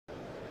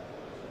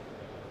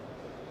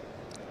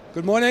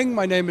Good morning,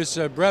 my name is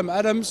Bram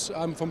Adams.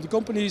 I'm from the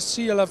company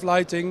CLF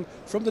Lighting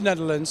from the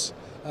Netherlands.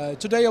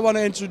 Today I want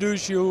to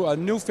introduce you a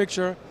new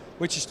fixture,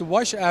 which is the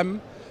Wash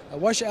M.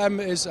 Wash M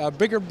is a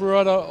bigger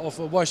brother of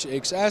a Wash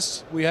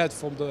XS we had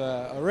from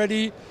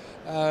already.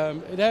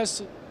 It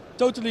has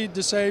totally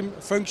the same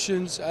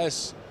functions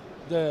as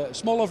the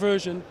smaller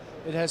version.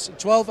 It has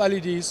 12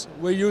 LEDs.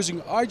 We're using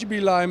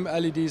RGB lime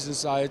LEDs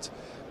inside.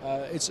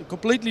 It's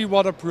completely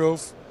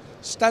waterproof,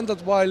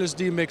 standard wireless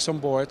DMX on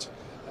board.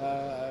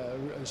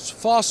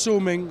 Fast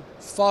zooming,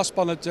 fast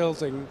panel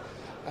tilting.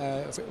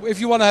 If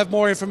you want to have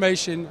more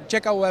information,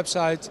 check our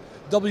website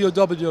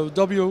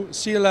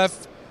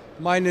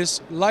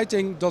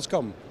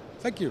www.clf-lighting.com.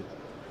 Thank you.